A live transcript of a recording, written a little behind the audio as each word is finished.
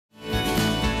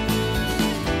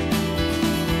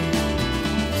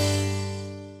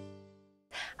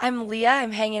I'm Leah.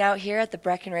 I'm hanging out here at the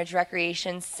Breckenridge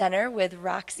Recreation Center with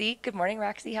Roxy. Good morning,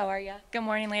 Roxy. How are you? Good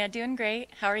morning, Leah. Doing great.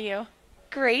 How are you?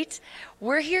 Great.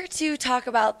 We're here to talk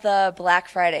about the Black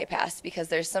Friday pass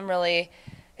because it's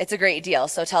a great deal.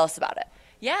 So tell us about it.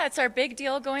 Yeah, it's our big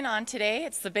deal going on today.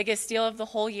 It's the biggest deal of the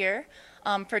whole year.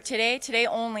 For today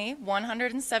only,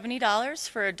 $170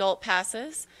 for adult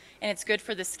passes, and it's good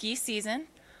for the ski season.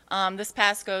 This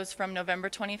pass goes from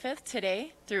November 25th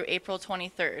today through April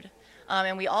 23rd.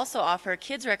 And we also offer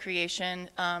kids recreation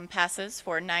passes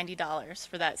for $90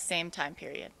 for that same time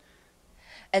period.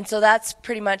 And so that's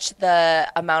pretty much the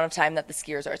amount of time that the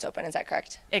ski resort's open. Is that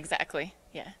correct? Exactly.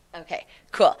 Yeah. Okay,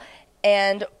 cool.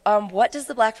 And what does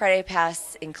the Black Friday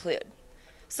pass include?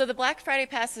 So the Black Friday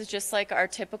pass is just like our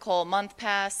typical month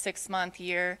pass, 6-month,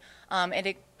 year.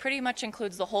 It pretty much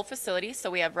includes the whole facility.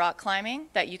 So we have rock climbing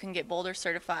that you can get boulder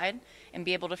certified and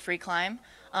be able to free climb.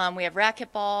 We have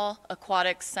racquetball,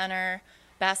 aquatic center,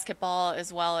 basketball,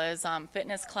 as well as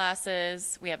fitness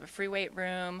classes. We have a free weight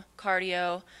room,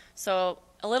 cardio. So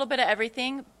a little bit of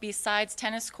everything besides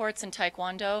tennis courts and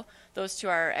taekwondo. Those two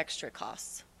are extra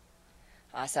costs.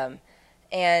 Awesome.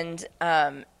 And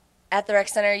at the rec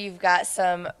center, you've got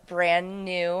some brand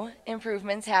new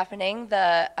improvements happening.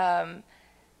 The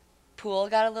pool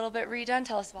got a little bit redone.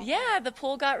 Tell us about that. Yeah, the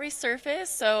pool got resurfaced,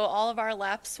 so all of our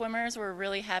lap swimmers were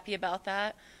really happy about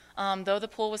that. Though the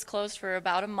pool was closed for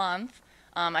about a month,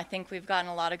 I think we've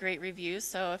gotten a lot of great reviews,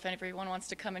 so if everyone wants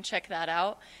to come and check that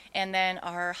out. And then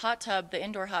our hot tub, the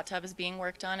indoor hot tub, is being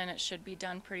worked on, and it should be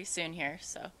done pretty soon here,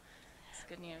 so it's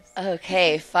good news.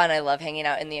 Okay, fun. I love hanging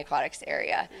out in the aquatics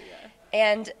area. Yeah.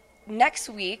 And next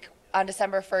week, on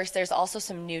December 1st, there's also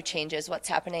some new changes. What's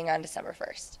happening on December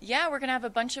 1st? Yeah, we're going to have a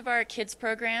bunch of our kids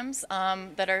programs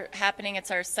that are happening. It's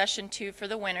our session 2 for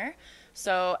the winter.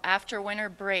 So after winter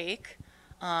break,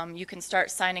 you can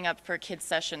start signing up for kids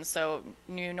sessions. So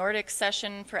new Nordic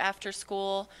session for after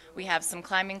school. We have some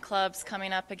climbing clubs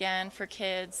coming up again for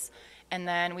kids. And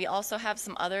then we also have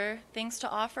some other things to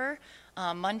offer.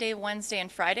 Monday, Wednesday,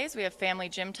 and Fridays, we have family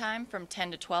gym time from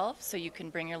 10 to 12, so you can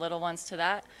bring your little ones to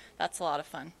that. That's a lot of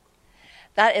fun.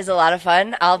 That is a lot of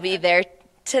fun. I'll be there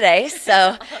today,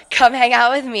 so come hang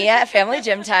out with me at Family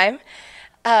Gym Time.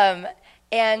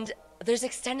 And there's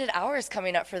extended hours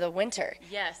coming up for the winter.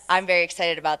 Yes. I'm very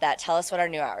excited about that. Tell us what our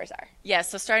new hours are. Yeah,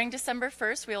 so starting December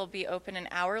 1st, we will be open an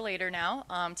hour later now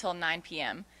till 9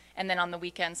 p.m., and then on the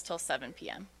weekends till 7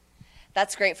 p.m.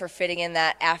 That's great for fitting in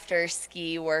that after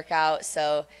ski workout,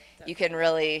 so you can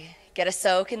really get a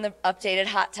soak in the updated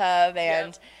hot tub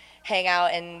and hang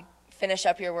out and finish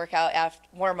up your workout,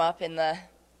 warm up in the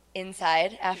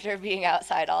inside after being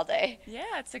outside all day.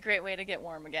 Yeah, it's a great way to get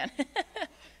warm again.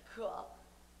 Cool.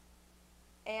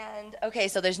 And okay,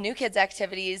 so there's new kids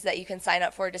activities that you can sign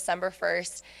up for December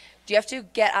 1st. Do you have to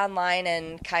get online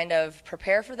and kind of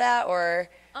prepare for that, or?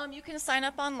 You can sign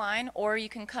up online, or you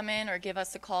can come in or give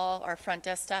us a call. Our front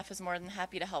desk staff is more than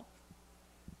happy to help.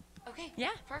 Okay,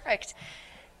 Yeah. perfect.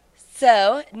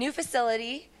 So, new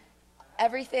facility.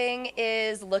 Everything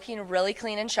is looking really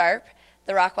clean and sharp.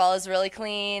 The rock wall is really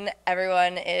clean.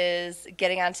 Everyone is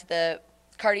getting onto the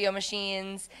cardio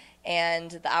machines,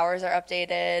 and the hours are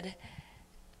updated.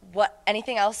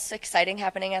 Anything else exciting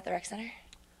happening at the rec center?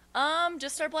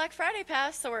 Just our Black Friday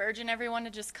pass, so we're urging everyone to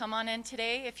just come on in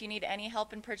today. If you need any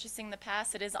help in purchasing the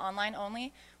pass, it is online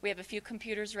only. We have a few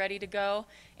computers ready to go,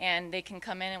 and they can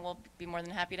come in and we'll be more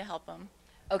than happy to help them.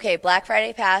 Okay, Black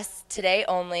Friday pass today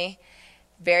only.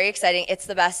 Very exciting. It's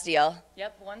the best deal.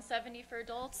 Yep, $170 for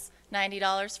adults,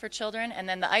 $90 for children, and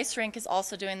then the ice rink is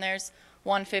also doing theirs,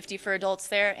 $150 for adults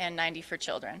there and $90 for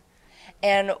children.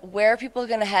 And where are people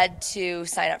going to head to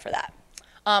sign up for that?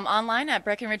 Online at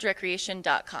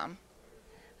BreckenridgeRecreation.com.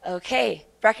 Okay,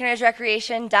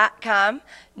 BreckenridgeRecreation.com,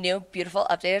 new, beautiful,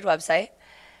 updated website.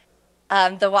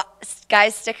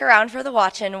 Guys, stick around for the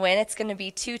watch and win. It's going to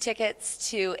be 2 tickets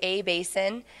to A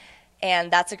Basin, and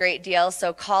that's a great deal.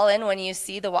 So call in when you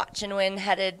see the watch and win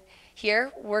headed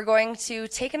here. We're going to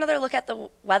take another look at the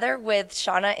weather with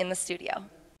Shauna in the studio.